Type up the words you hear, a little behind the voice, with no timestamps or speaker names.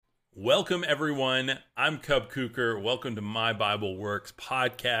Welcome, everyone. I'm Cub Cooker. Welcome to My Bible Works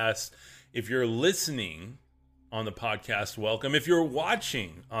podcast. If you're listening on the podcast, welcome. If you're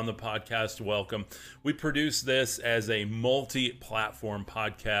watching on the podcast, welcome. We produce this as a multi-platform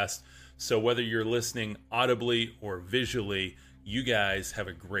podcast, so whether you're listening audibly or visually, you guys have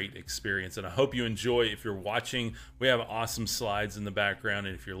a great experience, and I hope you enjoy. If you're watching, we have awesome slides in the background,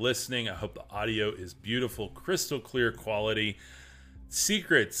 and if you're listening, I hope the audio is beautiful, crystal clear quality.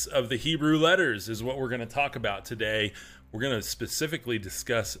 Secrets of the Hebrew letters is what we're going to talk about today. We're going to specifically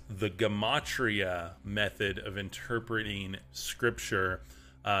discuss the gematria method of interpreting scripture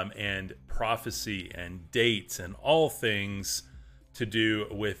and prophecy and dates and all things to do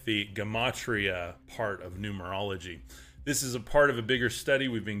with the gematria part of numerology. This is a part of a bigger study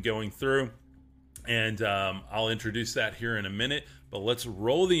we've been going through, and I'll introduce that here in a minute, but let's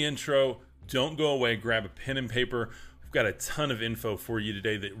roll the intro. Don't go away. Grab a pen and paper. Got a ton of info for you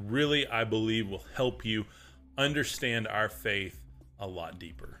today that really, I believe, will help you understand our faith a lot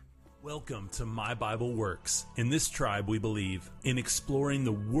deeper. Welcome to My Bible Works. In this tribe, we believe in exploring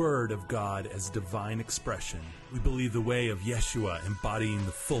the Word of God as divine expression. We believe the way of Yeshua embodying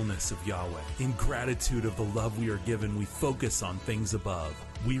the fullness of Yahweh. In gratitude of the love we are given, we focus on things above.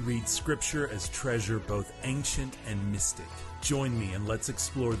 We read Scripture as treasure, both ancient and mystic. Join me and let's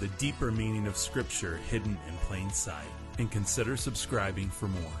explore the deeper meaning of Scripture hidden in plain sight. And consider subscribing for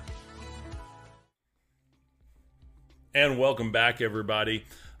more. And welcome back, everybody.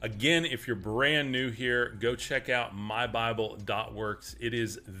 Again, if you're brand new here, go check out mybible.works. It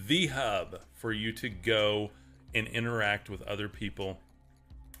is the hub for you to go and interact with other people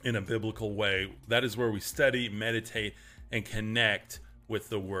in a biblical way. That is where we study, meditate, and connect with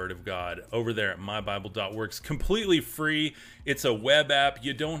the Word of God over there at mybible.works. Completely free. It's a web app.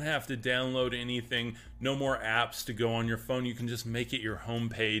 You don't have to download anything. No more apps to go on your phone. You can just make it your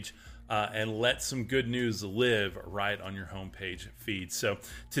homepage and let some good news live right on your homepage feed. So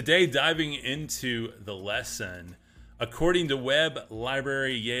today, diving into the lesson, according to Web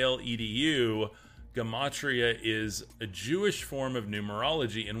Library Yale EDU, gematria is a Jewish form of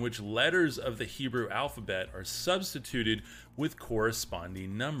numerology in which letters of the Hebrew alphabet are substituted with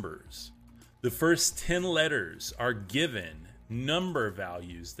corresponding numbers. The first 10 letters are given number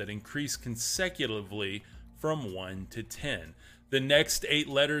values that increase consecutively from 1 to 10. The next 8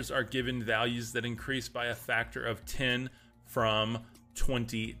 letters are given values that increase by a factor of 10 from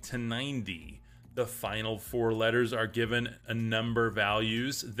 20 to 90. The final 4 letters are given a number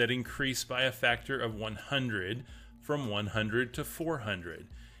values that increase by a factor of 100 from 100 to 400.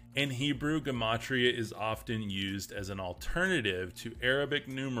 In Hebrew, gematria is often used as an alternative to Arabic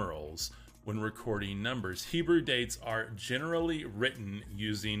numerals when recording numbers. Hebrew dates are generally written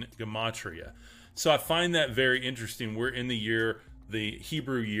using gematria. So I find that very interesting. We're in the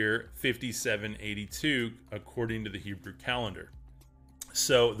Hebrew year 5782, according to the Hebrew calendar.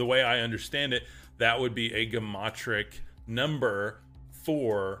 So the way I understand it, that would be a gematria number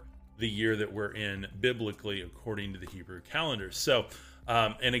for the year that we're in biblically, according to the Hebrew calendar. So,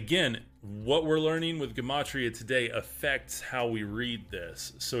 and again, what we're learning with gematria today affects how we read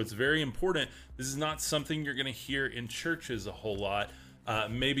this. So it's very important. This is not something you're going to hear in churches a whole lot.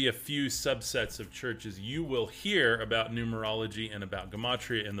 Maybe a few subsets of churches you will hear about numerology and about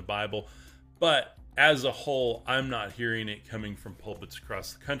gematria in the Bible, but as a whole, I'm not hearing it coming from pulpits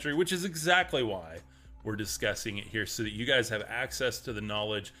across the country, which is exactly why we're discussing it here, so that you guys have access to the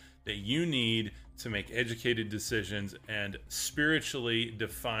knowledge that you need to make educated decisions and spiritually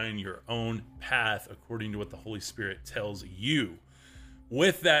define your own path according to what the Holy Spirit tells you.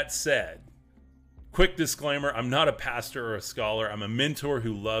 With that said, quick disclaimer, I'm not a pastor or a scholar. I'm a mentor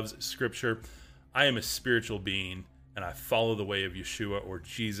who loves Scripture. I am a spiritual being, and I follow the way of Yeshua or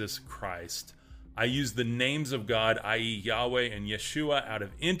Jesus Christ. I use the names of God, i.e. Yahweh and Yeshua, out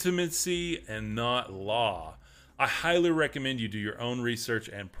of intimacy and not law. I highly recommend you do your own research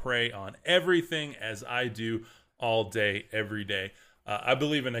and pray on everything as I do all day, every day. I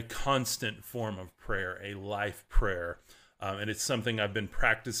believe in a constant form of prayer, a life prayer, and it's something I've been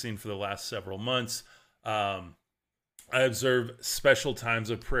practicing for the last several months. I observe special times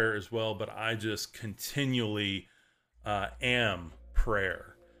of prayer as well, but I just continually am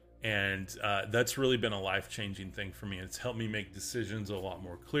prayer. And that's really been a life-changing thing for me. It's helped me make decisions a lot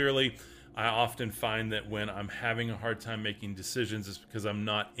more clearly. I often find that when I'm having a hard time making decisions, it's because I'm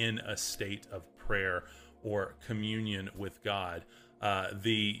not in a state of prayer or communion with God.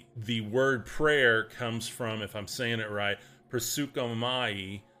 The word prayer comes from, if I'm saying it right,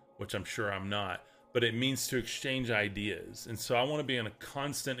 pasukomai, which I'm sure I'm not, but it means to exchange ideas. And so I want to be in a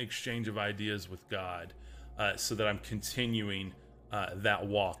constant exchange of ideas with God so that I'm continuing that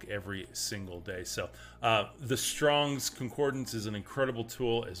walk every single day. So the Strong's Concordance is an incredible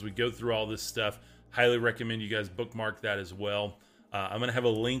tool as we go through all this stuff. Highly recommend you guys bookmark that as well. I'm going to have a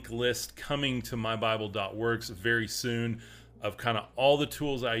link list coming to mybible.works very soon of kind of all the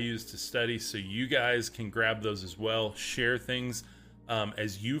tools I use to study, so you guys can grab those as well. Share things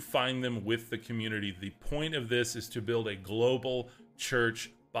as you find them with the community. The point of this is to build a global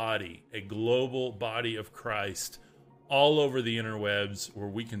church body, a global body of Christ all over the interwebs where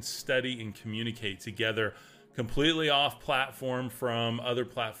we can study and communicate together completely off platform from other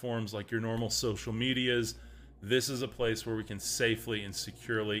platforms like your normal social medias. This is a place where we can safely and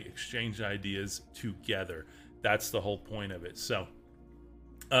securely exchange ideas together. That's the whole point of it. So,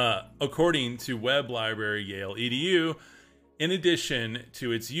 according to Web Library Yale EDU, in addition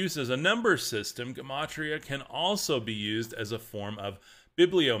to its use as a number system, Gematria can also be used as a form of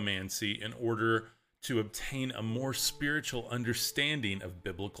bibliomancy in order to obtain a more spiritual understanding of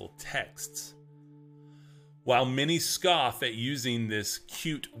biblical texts. While many scoff at using this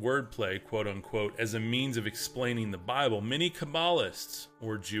cute wordplay, quote unquote, as a means of explaining the Bible, many Kabbalists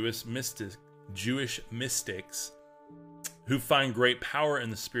or Jewish mystics who find great power in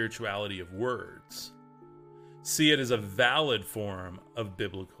the spirituality of words see it as a valid form of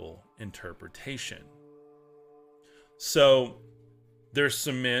biblical interpretation. So there's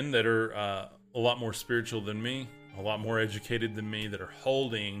some men that are a lot more spiritual than me, a lot more educated than me, that are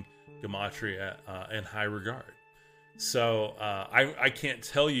holding Gematria in high regard. So I can't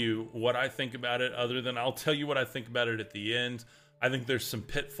tell you what I think about it, other than I'll tell you what I think about it at the end. I think there's some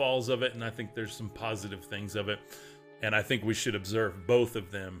pitfalls of it, and I think there's some positive things of it. And I think we should observe both of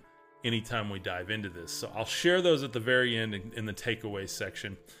them anytime we dive into this. So I'll share those at the very end in the takeaway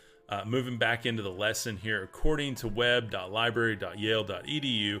section. Moving back into the lesson here, according to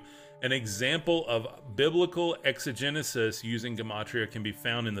web.library.yale.edu, an example of biblical exegesis using Gematria can be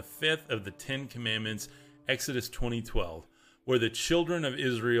found in the 5th of the 10 Commandments, Exodus 20:12, where the children of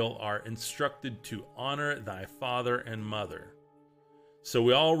Israel are instructed to honor thy father and mother. So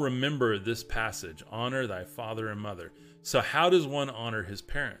we all remember this passage, honor thy father and mother. So how does one honor his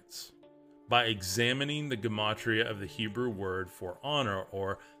parents? By examining the Gematria of the Hebrew word for honor,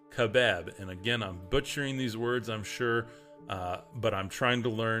 or kabeb. And again, I'm butchering these words, I'm sure, but I'm trying to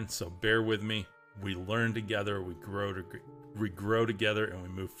learn, so bear with me. We learn together, we grow together, and we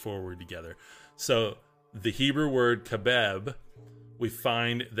move forward together. So the Hebrew word kabeb, we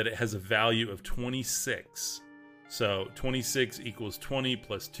find that it has a value of 26. So 26 equals 20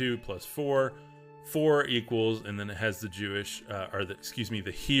 plus 2 plus 4. 4 equals, and then it has the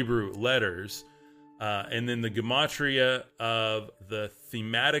the Hebrew letters. And then the Gematria of the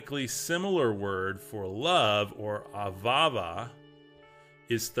thematically similar word for love, or avava,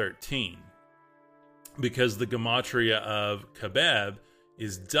 is 13. Because the Gematria of kabeb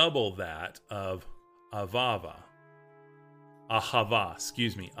is double that of ahava.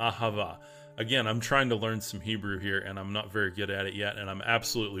 Again, I'm trying to learn some Hebrew here, and I'm not very good at it yet, and I'm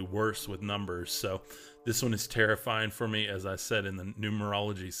absolutely worse with numbers. So this one is terrifying for me, as I said in the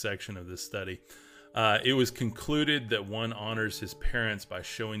numerology section of this study. It was concluded that one honors his parents by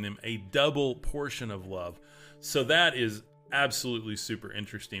showing them a double portion of love. So that is absolutely super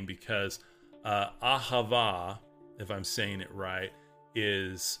interesting, because ahava, if I'm saying it right,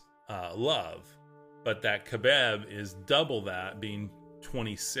 is love. But that kabeb is double that, being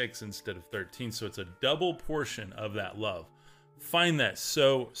 26 instead of 13. So it's a double portion of that love. Find that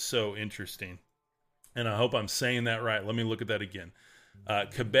so interesting. And I hope I'm saying that right. Let me look at that again.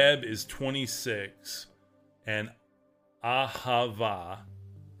 Kabeb is 26 and ahava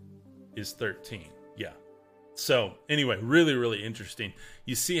is 13. Yeah. So anyway, really, really interesting.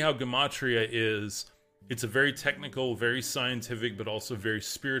 You see how Gematria it's a very technical, very scientific, but also very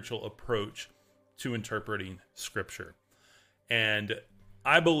spiritual approach to interpreting scripture. And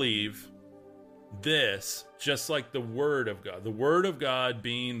I believe this, just like the Word of God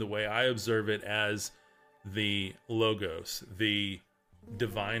being, the way I observe it, as the Logos, the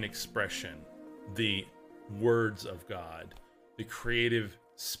divine expression, the words of God, the creative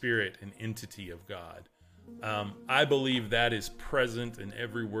spirit and entity of God. I believe that is present in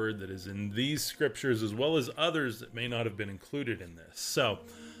every word that is in these scriptures, as well as others that may not have been included in this. So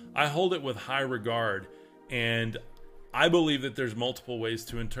I hold it with high regard, and I believe that there's multiple ways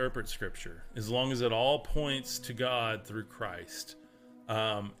to interpret scripture, as long as it all points to God through Christ.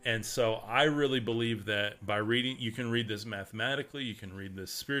 And so I really believe that by reading, you can read this mathematically, you can read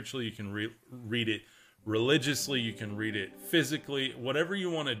this spiritually, you can read it religiously, you can read it physically, whatever you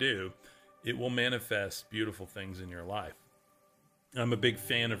want to do, it will manifest beautiful things in your life. I'm a big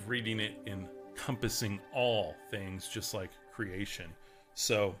fan of reading it encompassing all things, just like creation.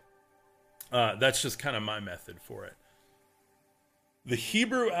 So that's just kind of my method for it. The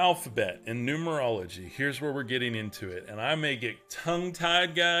Hebrew alphabet and numerology, here's where we're getting into it. And I may get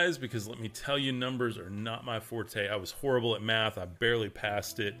tongue-tied, guys, because let me tell you, numbers are not my forte. I was horrible at math. I barely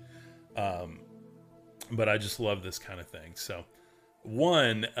passed it. But I just love this kind of thing. So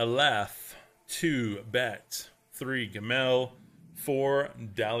 1, Aleph, 2, Bet, 3, Gamel, 4,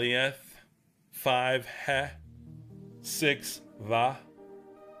 Dalieth, 5, He, 6, Va,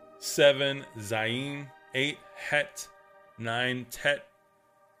 7, Zayin, 8, Het, 9, Tet,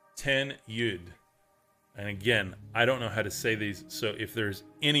 10, Yud. And again, I don't know how to say these, so if there's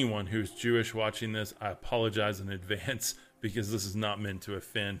anyone who's Jewish watching this, I apologize in advance because this is not meant to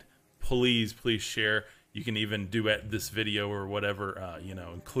offend. Please share. You can even duet this video or whatever,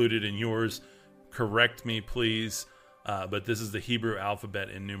 include it in yours. Correct me, please. But this is the Hebrew alphabet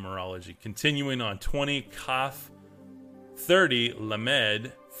in numerology. Continuing on, 20, Kaf, 30,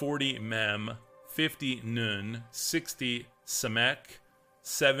 Lamed, 40, Mem, 50, Nun, 60, Samek,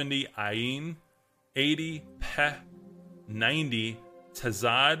 70, Ayin, 80, Peh, 90,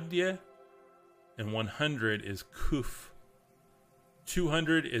 Tazadya, and 100 is Kuf.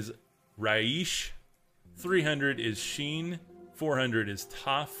 200 is Raish, 300 is Shin, 400 is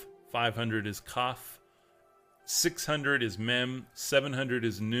Taf, 500 is Kaf, 600 is Mem, 700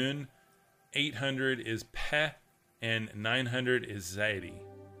 is Nun, 800 is Peh, and 900 is Zaidi.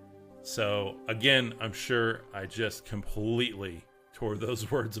 So again, I'm sure I just completely tore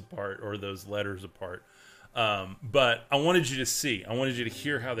those words apart or those letters apart. But I wanted you to see. I wanted you to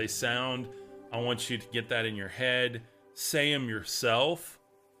hear how they sound. I want you to get that in your head. Say them yourself.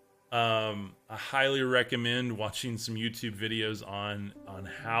 I highly recommend watching some YouTube videos on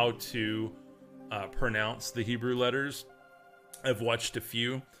how to pronounce the Hebrew letters. I've watched a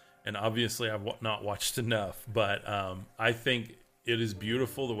few, and obviously I've not watched enough, but I think it is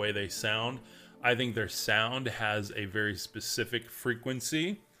beautiful the way they sound. I think their sound has a very specific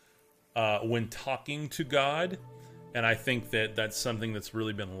frequency when talking to God, and I think that that's something that's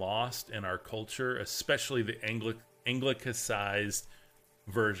really been lost in our culture, especially the Anglicized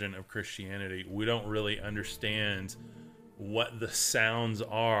version of Christianity. We don't really understand what the sounds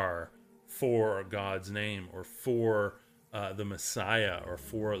are for God's name or for the Messiah or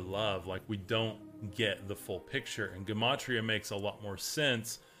for love. Like, we don't get the full picture, and gematria makes a lot more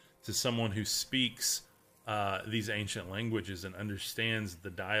sense to someone who speaks these ancient languages and understands the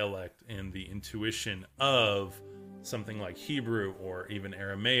dialect and the intuition of something like Hebrew or even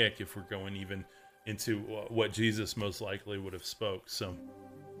Aramaic, if we're going even into what Jesus most likely would have spoke. So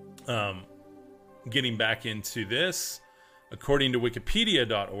getting back into this, according to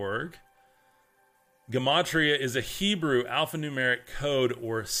wikipedia.org, gematria is a Hebrew alphanumeric code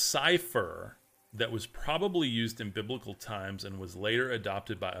or cipher that was probably used in biblical times and was later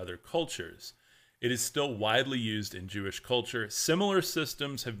adopted by other cultures. It is still widely used in Jewish culture. Similar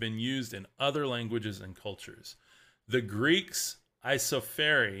systems have been used in other languages and cultures. The Greeks,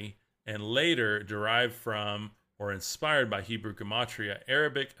 Isopheri, and later derived from or inspired by Hebrew gematria,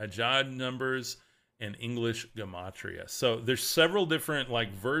 Arabic Ajad numbers, and English gematria. So there's several different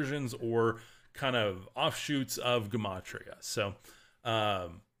versions or kind of offshoots of gematria. So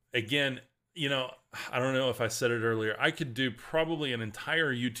again, I don't know if I said it earlier, I could do probably an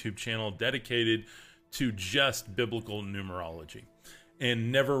entire YouTube channel dedicated to just biblical numerology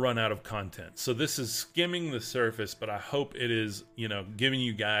and never run out of content. So this is skimming the surface, but I hope it is, giving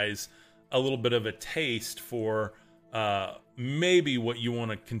you guys a little bit of a taste for maybe what you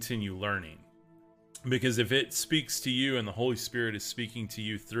want to continue learning. Because if it speaks to you and the Holy Spirit is speaking to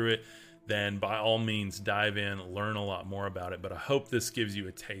you through it, then by all means dive in, learn a lot more about it. But I hope this gives you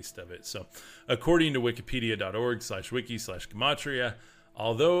a taste of it. So according to wikipedia.org/wiki/gematria,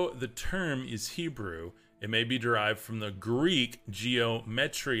 although the term is Hebrew, it may be derived from the Greek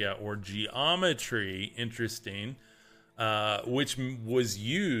geometria or geometry, interesting, which was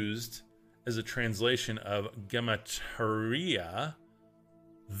used as a translation of gematria,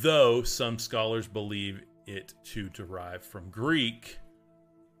 though some scholars believe it to derive from Greek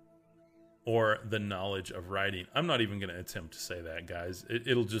or the knowledge of writing. I'm not even going to attempt to say that, guys.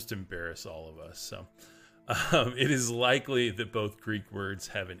 It'll just embarrass all of us. So it is likely that both Greek words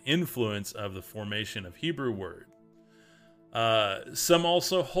have an influence of the formation of Hebrew word. Some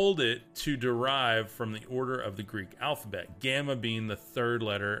also hold it to derive from the order of the Greek alphabet, gamma being the third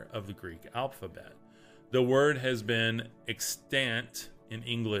letter of the Greek alphabet. The word has been extant in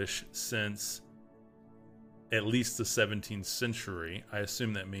English since at least the 17th century. I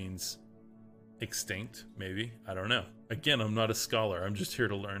assume that means extinct, maybe. I don't know. Again, I'm not a scholar. I'm just here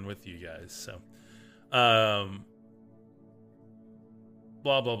to learn with you guys. So,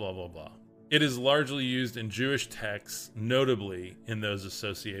 blah, blah, blah, blah, blah. It is largely used in Jewish texts, notably in those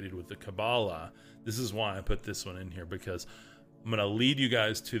associated with the Kabbalah. This is why I put this one in here, because I'm going to lead you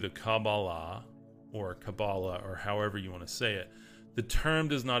guys to the Kabbalah, or Kabbalah, or however you want to say it. The term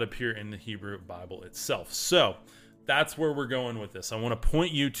does not appear in the Hebrew Bible itself. So that's where we're going with this. I want to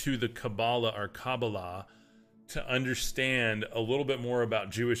point you to the Kabbalah or Kabbalah to understand a little bit more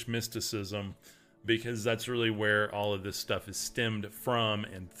about Jewish mysticism, because that's really where all of this stuff is stemmed from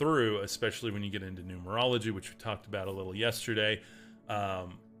and through, especially when you get into numerology, which we talked about a little yesterday.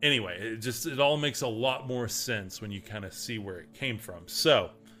 Anyway, it all makes a lot more sense when you kind of see where it came from.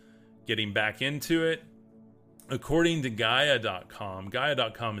 So, getting back into it, according to Gaia.com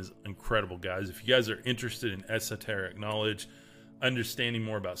is incredible, guys. If you guys are interested in esoteric knowledge, understanding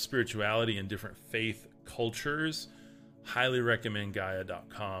more about spirituality and different faith cultures, highly recommend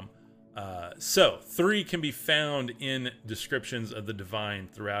Gaia.com. So, 3 can be found in descriptions of the divine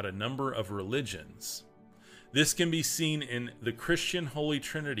throughout a number of religions. This can be seen in the Christian Holy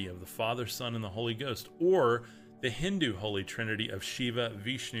Trinity of the Father, Son, and the Holy Ghost, or the Hindu Holy Trinity of Shiva,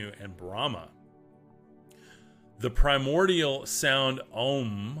 Vishnu, and Brahma. The primordial sound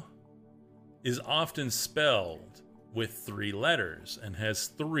Om is often spelled with 3 letters and has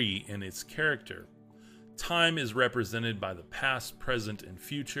 3 in its character. Time is represented by the past, present, and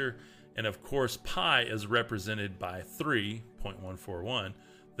future, and of course pi is represented by 3.141.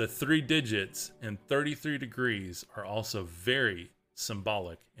 The 3 digits and 33 degrees are also very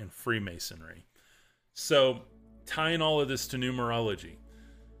symbolic in Freemasonry. So, tying all of this to numerology,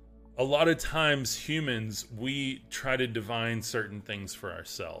 a lot of times humans, we try to divine certain things for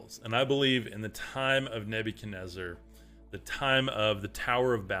ourselves. And I believe in the time of Nebuchadnezzar, the time of the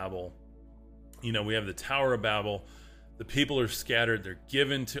Tower of Babel, we have the Tower of Babel. The people are scattered. They're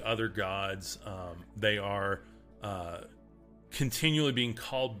given to other gods. They are continually being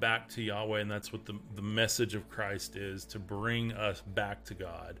called back to Yahweh, and that's what the message of Christ is, to bring us back to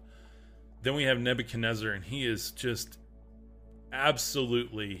God. Then we have Nebuchadnezzar, and he is just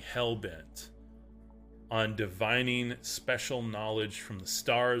absolutely hell-bent on divining special knowledge from the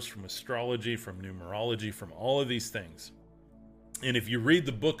stars, from astrology, from numerology, from all of these things. And if you read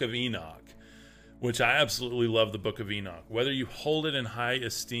the book of Enoch, which I absolutely love the book of Enoch, whether you hold it in high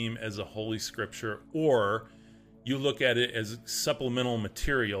esteem as a holy scripture or you look at it as supplemental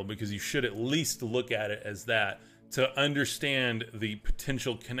material, because you should at least look at it as that to understand the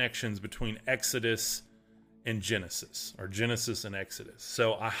potential connections between Exodus and Genesis, or Genesis and Exodus.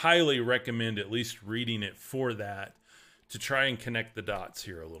 So I highly recommend at least reading it for that, to try and connect the dots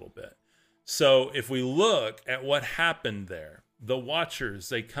here a little bit. So if we look at what happened there, the Watchers,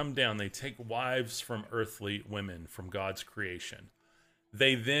 they come down, they take wives from earthly women, from God's creation.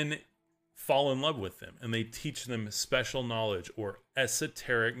 They then fall in love with them, and they teach them special knowledge, or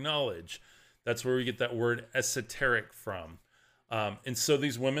esoteric knowledge. That's where we get that word esoteric from. And so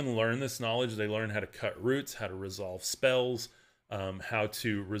these women learn this knowledge. They learn how to cut roots, how to resolve spells, how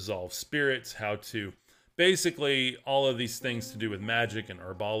to resolve spirits, how to basically all of these things to do with magic and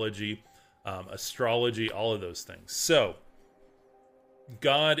herbology, astrology, all of those things. So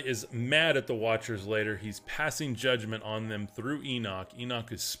God is mad at the Watchers later. He's passing judgment on them through Enoch.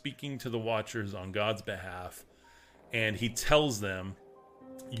 Enoch is speaking to the Watchers on God's behalf, and he tells them,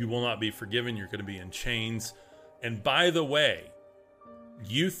 you will not be forgiven. You're going to be in chains. And by the way,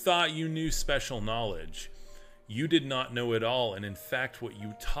 you thought you knew special knowledge. You did not know it all. And in fact, what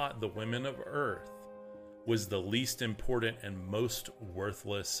you taught the women of earth was the least important and most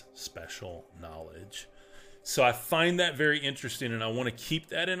worthless special knowledge. So I find that very interesting, and I want to keep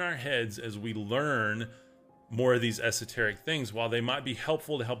that in our heads as we learn more of these esoteric things. While they might be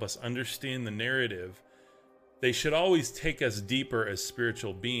helpful to help us understand the narrative, they should always take us deeper as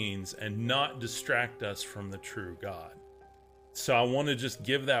spiritual beings and not distract us from the true God. So I want to just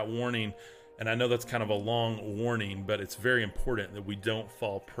give that warning, and I know that's kind of a long warning, but it's very important that we don't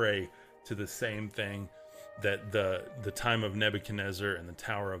fall prey to the same thing that the time of Nebuchadnezzar and the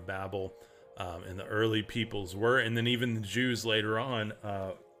Tower of Babel and the early peoples were. And then even the Jews later on,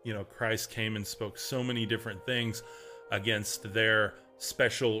 Christ came and spoke so many different things against their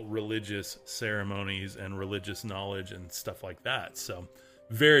special religious ceremonies and religious knowledge and stuff like that. So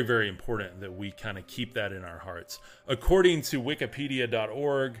very, very important that we kind of keep that in our hearts. According to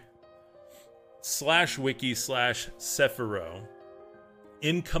wikipedia.org/wiki/Sephiro,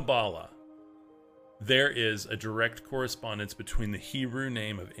 in Kabbalah, there is a direct correspondence between the Hebrew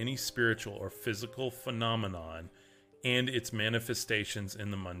name of any spiritual or physical phenomenon and its manifestations in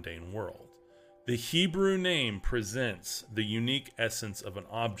the mundane world. The Hebrew name presents the unique essence of an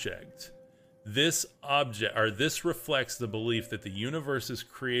object. This object, or this reflects the belief that the universe is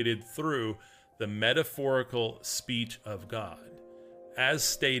created through the metaphorical speech of God. As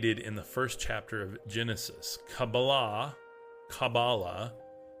stated in the first chapter of Genesis, Kabbalah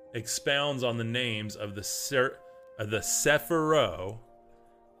expounds on the names of the Sephiro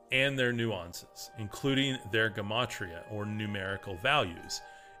and their nuances, including their gematria or numerical values,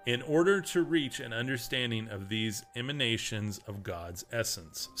 in order to reach an understanding of these emanations of God's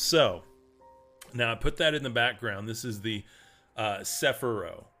essence. So, now I put that in the background. This is the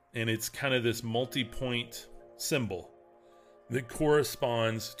Sephiro, and it's kind of this multi-point symbol that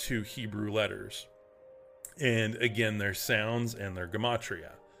corresponds to Hebrew letters. And again, their sounds and their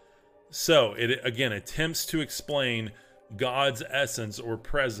gematria. So it again attempts to explain God's essence or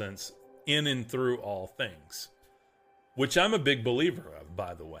presence in and through all things, which I'm a big believer of,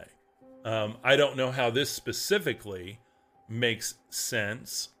 by the way. I don't know how this specifically makes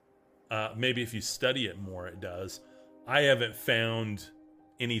sense. Maybe if you study it more, it does. I haven't found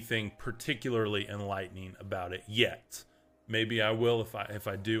anything particularly enlightening about it yet. Maybe I will. If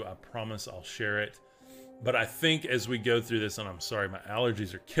I do, I promise I'll share it. But I think as we go through this, and I'm sorry, my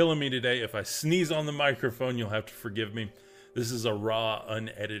allergies are killing me today. If I sneeze on the microphone, you'll have to forgive me. This is a raw,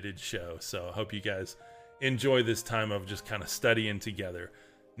 unedited show, so I hope you guys enjoy this time of just kind of studying together.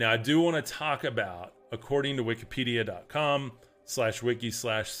 Now, I do want to talk about, according to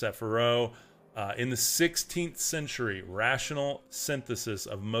wikipedia.com/wiki/Sephiro, in the 16th century, rational synthesis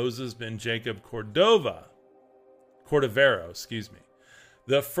of Moses ben Jacob Cordovero,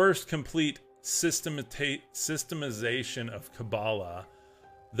 the first complete systemization of Kabbalah,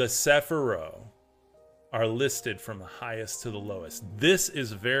 the Sephiro are listed from the highest to the lowest. This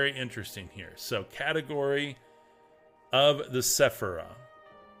is very interesting here. So, category of the Sephira,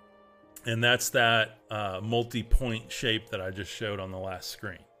 and that's that multi-point shape that I just showed on the last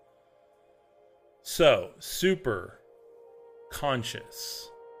screen. So, super conscious,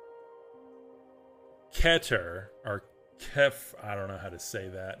 Keter, or Kef, I don't know how to say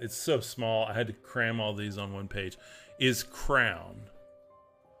that. It's so small. I had to cram all these on one page. Is crown.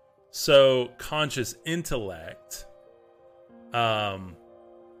 So conscious intellect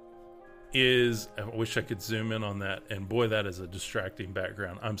is, I wish I could zoom in on that. And boy, that is a distracting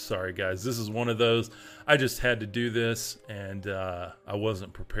background. I'm sorry, guys. This is one of those. I just had to do this, and I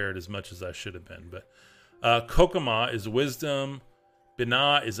wasn't prepared as much as I should have been. But Kokama is wisdom.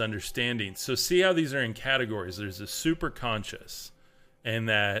 Binah is understanding. So see how these are in categories. There's a super conscious, and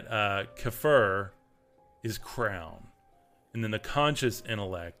that Kafir is crown. And then the conscious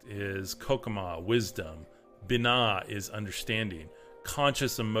intellect is Kokama, wisdom. Binah is understanding.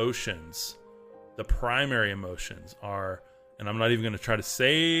 Conscious emotions, the primary emotions are, and I'm not even going to try to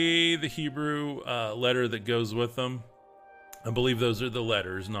say the Hebrew letter that goes with them. I believe those are the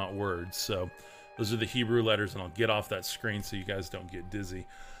letters, not words. So those are the Hebrew letters, and I'll get off that screen so you guys don't get dizzy.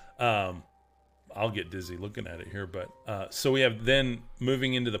 I'll get dizzy looking at it here, but so we have then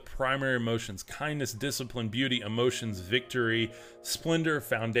moving into the primary emotions: kindness, discipline, beauty, emotions, victory, splendor,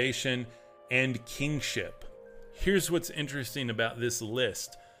 foundation, and kingship. Here's what's interesting about this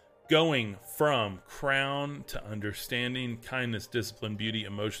list: going from crown to understanding, kindness, discipline, beauty,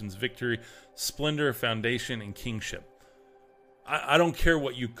 emotions, victory, splendor, foundation, and kingship. I don't care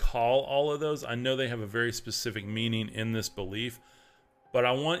what you call all of those. I know they have a very specific meaning in this belief, but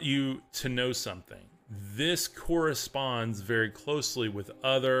I want you to know something. This corresponds very closely with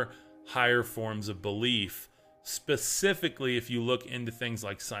other higher forms of belief. Specifically, if you look into things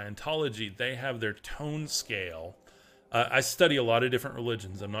like Scientology, they have their tone scale. I study a lot of different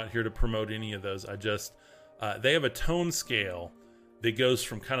religions. I'm not here to promote any of those. They have a tone scale that goes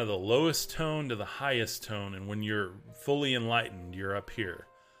from kind of the lowest tone to the highest tone. And when you're fully enlightened, you're up here.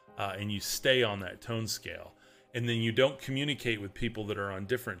 And you stay on that tone scale. And then you don't communicate with people that are on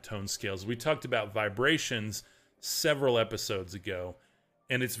different tone scales. We talked about vibrations several episodes ago,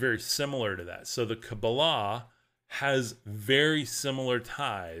 and it's very similar to that. So the Kabbalah has very similar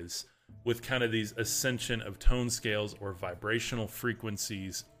ties with kind of these ascension of tone scales or vibrational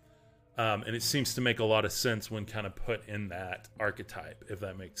frequencies. And it seems to make a lot of sense when kind of put in that archetype, if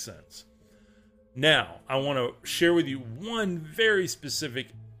that makes sense. Now, I want to share with you one very specific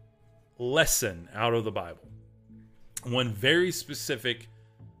lesson out of the Bible. One very specific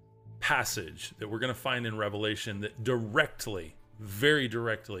passage that we're going to find in Revelation that directly, very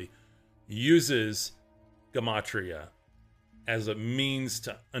directly, uses gematria as a means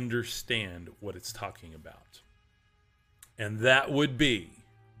to understand what it's talking about. And that would be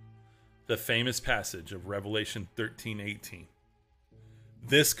the famous passage of Revelation 13:18.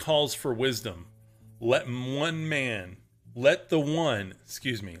 This calls for wisdom. Let one man Let the one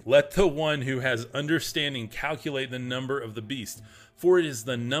who has understanding calculate the number of the beast, for it is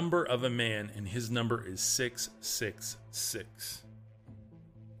the number of a man, and his number is 666.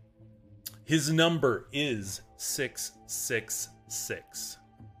 His number is 666.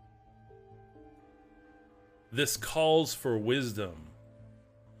 This calls for wisdom.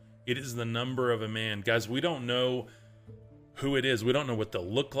 It is the number of a man. Guys, we don't know who it is. We don't know what they'll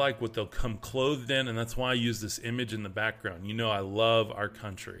look like, what they'll come clothed in, and that's why I use this image in the background. You know I love our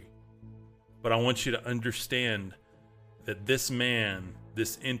country. But I want you to understand that this man,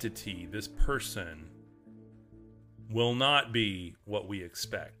 this entity, this person will not be what we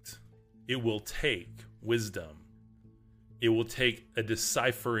expect. It will take wisdom. It will take a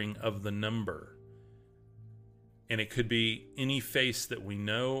deciphering of the number. And it could be any face that we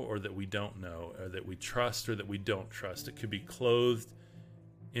know or that we don't know, or that we trust or that we don't trust. It could be clothed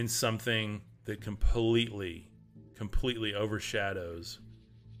in something that completely overshadows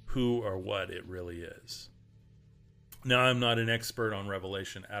who or what it really is. Now, I'm not an expert on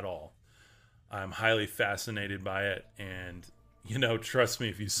Revelation at all. I'm highly fascinated by it. And, you know, trust me,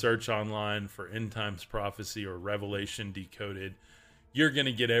 if you search online for end times prophecy or Revelation decoded, you're going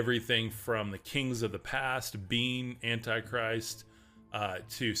to get everything from the kings of the past being Antichrist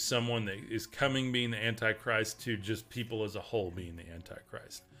to someone that is coming being the Antichrist to just people as a whole being the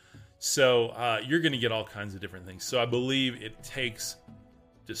Antichrist. So you're going to get all kinds of different things. So I believe it takes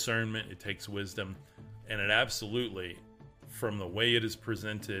discernment, it takes wisdom, and it absolutely, from the way it is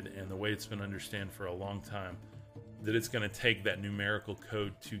presented and the way it's been understood for a long time, that it's going to take that numerical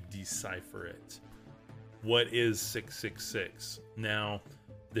code to decipher it. What is 666? Now,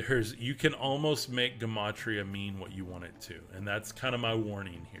 you can almost make gematria mean what you want it to, and that's kind of my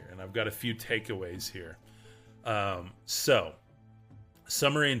warning here. And I've got a few takeaways here. So,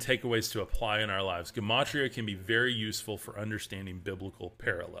 summary and takeaways to apply in our lives. Gematria can be very useful for understanding biblical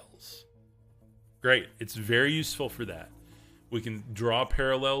parallels. Great, it's very useful for that. We can draw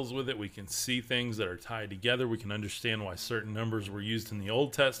parallels with it. We can see things that are tied together. We can understand why certain numbers were used in the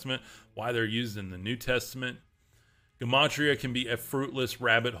Old Testament, why they're used in the New Testament. Gematria can be a fruitless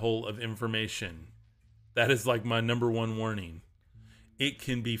rabbit hole of information. That is like my number one warning. It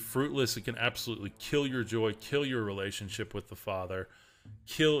can be fruitless. It can absolutely kill your joy, kill your relationship with the Father,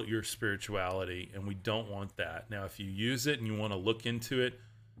 kill your spirituality, and we don't want that. Now, if you use it and you want to look into it,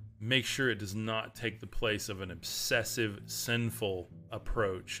 make sure it does not take the place of an obsessive, sinful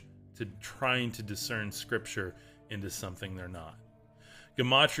approach to trying to discern Scripture into something they're not.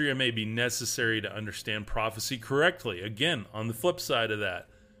 Gematria may be necessary to understand prophecy correctly. Again, on the flip side of that,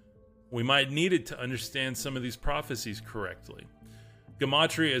 we might need it to understand some of these prophecies correctly.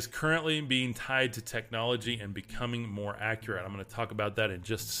 Gematria is currently being tied to technology and becoming more accurate. I'm going to talk about that in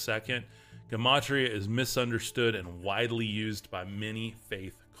just a second. Gematria is misunderstood and widely used by many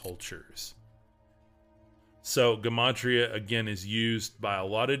faith cultures. So gematria, again, is used by a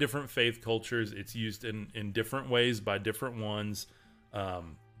lot of different faith cultures. It's used in different ways by different ones,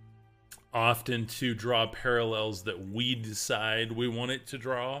 often to draw parallels that we decide we want it to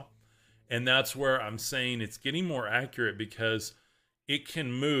draw. And that's where I'm saying it's getting more accurate because it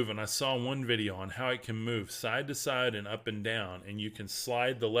can move. And I saw one video on how it can move side to side and up and down, and you can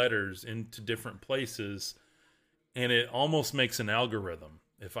slide the letters into different places, and it almost makes an algorithm,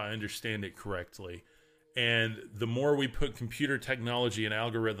 if I understand it correctly. And the more we put computer technology and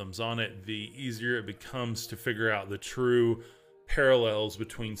algorithms on it, the easier it becomes to figure out the true parallels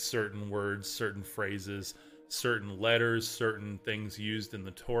between certain words, certain phrases, certain letters, certain things used in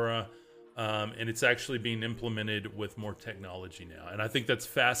the Torah. And it's actually being implemented with more technology now. And I think that's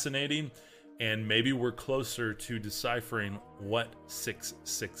fascinating. And maybe we're closer to deciphering what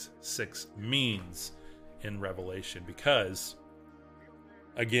 666 means in Revelation, because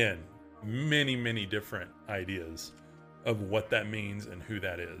again, many different ideas of what that means and who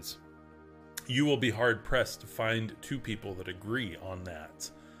that is. You will be hard pressed to find two people that agree on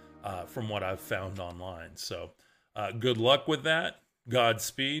that from what I've found online. So good luck with that.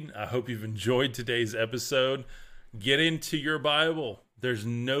 Godspeed. I hope you've enjoyed today's episode. Get into your Bible. There's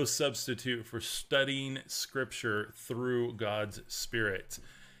no substitute for studying Scripture through God's Spirit.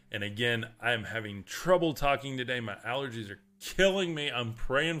 And again, I'm having trouble talking today. My allergies are killing me. I'm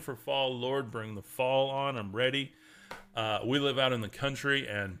praying for fall. Lord, bring the fall on. I'm ready. We live out in the country,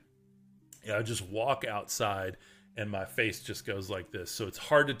 and I just walk outside and my face just goes like this. So it's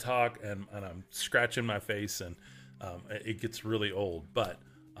hard to talk, and I'm scratching my face, and it gets really old. But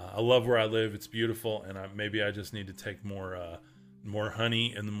I love where I live. It's beautiful, and maybe I just need to take more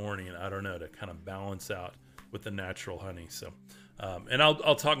honey in the morning. I don't know, to kind of balance out with the natural honey. So, and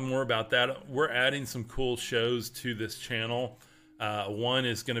I'll talk more about that. We're adding some cool shows to this channel. One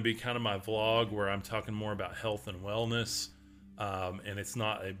is going to be kind of my vlog where I'm talking more about health and wellness. And it's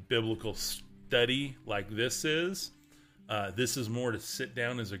not a biblical study like this is. This is more to sit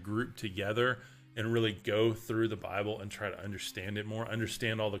down as a group together and really go through the Bible and try to understand it more,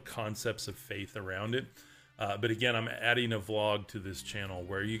 understand all the concepts of faith around it. But again, I'm adding a vlog to this channel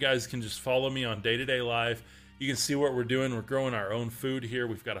where you guys can just follow me on day-to-day life. You can see what we're doing. We're growing our own food here.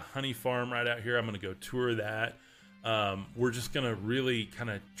 We've got a honey farm right out here. I'm going to go tour that. We're just going to really kind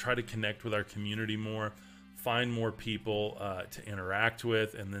of try to connect with our community more, find more people to interact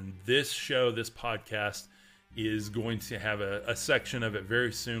with. And then this show, this podcast, is going to have a section of it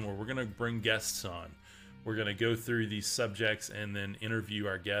very soon where we're going to bring guests on. We're going to go through these subjects and then interview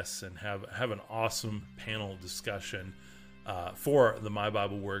our guests and have an awesome panel discussion for the My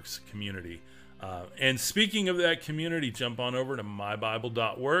Bible Works community. And speaking of that community, jump on over to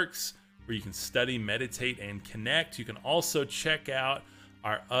mybible.works where you can study, meditate, and connect. You can also check out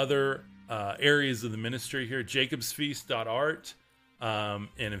our other areas of the ministry here, jacobsfeast.art. And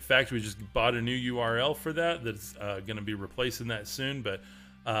in fact, we just bought a new URL for that's going to be replacing that soon. But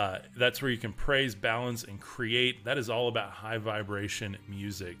that's where you can praise, balance, and create. That is all about high vibration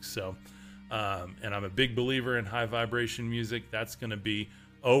music. So, and I'm a big believer in high vibration music. That's going to be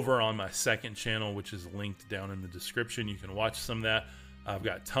over on my second channel, which is linked down in the description. You can watch some of that. I've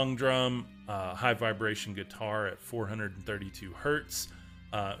got tongue drum, high vibration guitar at 432 hertz.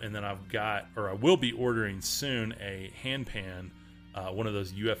 And then I will be ordering soon a handpan, one of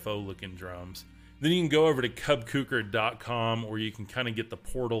those UFO looking drums. Then you can go over to cubcooker.com where you can kind of get the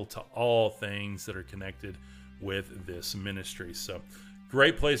portal to all things that are connected with this ministry. So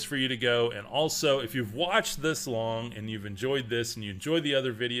great place for you to go. And also, if you've watched this long and you've enjoyed this and you enjoyed the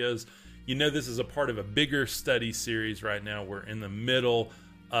other videos, you know this is a part of a bigger study series right now. We're in the middle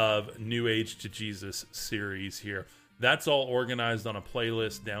of New Age to Jesus series here. That's all organized on a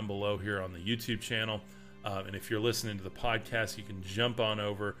playlist down below here on the YouTube channel. And if you're listening to the podcast, you can jump on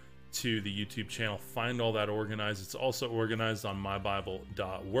over to the YouTube channel, find all that organized. It's also organized on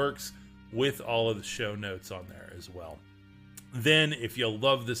mybible.works with all of the show notes on there as well. Then, if you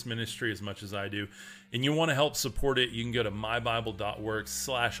love this ministry as much as I do, and you want to help support it, you can go to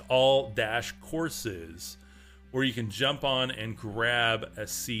mybible.works/all-courses, where you can jump on and grab a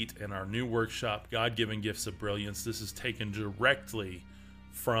seat in our new workshop, God-Given Gifts of Brilliance. This is taken directly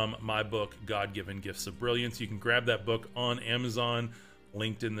from my book, God-Given Gifts of Brilliance. You can grab that book on Amazon,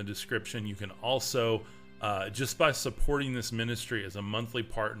 linked in the description. You can also, just by supporting this ministry as a monthly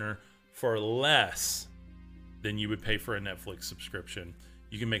partner for less than you would pay for a Netflix subscription,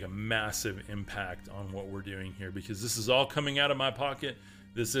 you can make a massive impact on what we're doing here, because this is all coming out of my pocket.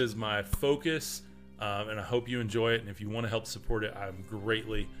 This is my focus, and I hope you enjoy it. And if you want to help support it, I'm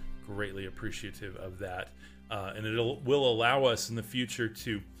greatly, greatly appreciative of that. And it will allow us in the future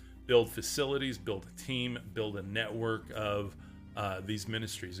to build facilities, build a team, build a network of these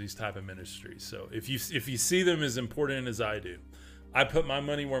ministries, these type of ministries. So if you see them as important as I do, I put my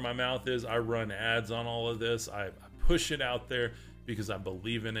money where my mouth is. I run ads on all of this. I push it out there because I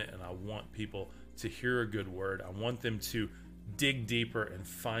believe in it, and I want people to hear a good word. I want them to dig deeper and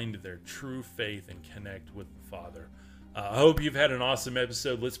find their true faith and connect with the Father. I hope you've had an awesome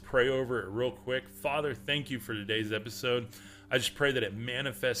episode. Let's pray over it real quick. Father, thank you for today's episode. I just pray that it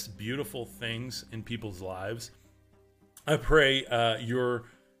manifests beautiful things in people's lives. I pray your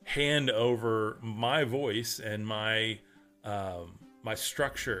hand over my voice and my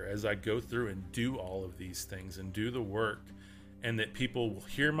structure as I go through and do all of these things and do the work, and that people will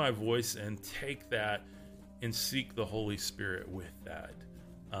hear my voice and take that and seek the Holy Spirit with that,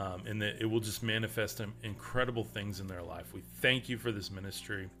 and that it will just manifest incredible things in their life. We thank you for this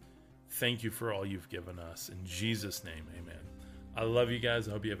ministry. Thank you for all you've given us. In Jesus' name, amen. I love you guys.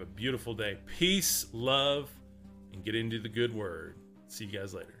 I hope you have a beautiful day. Peace, love, and get into the good word. See you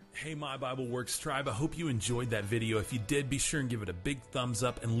guys later. Hey, My Bible Works tribe, I hope you enjoyed that video. If you did, be sure and give it a big thumbs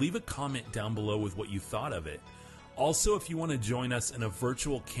up and leave a comment down below with what you thought of it. Also, if you want to join us in a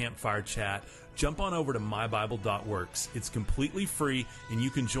virtual campfire chat, jump on over to mybible.works. It's completely free, and you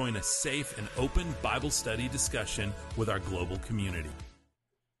can join a safe and open Bible study discussion with our global community.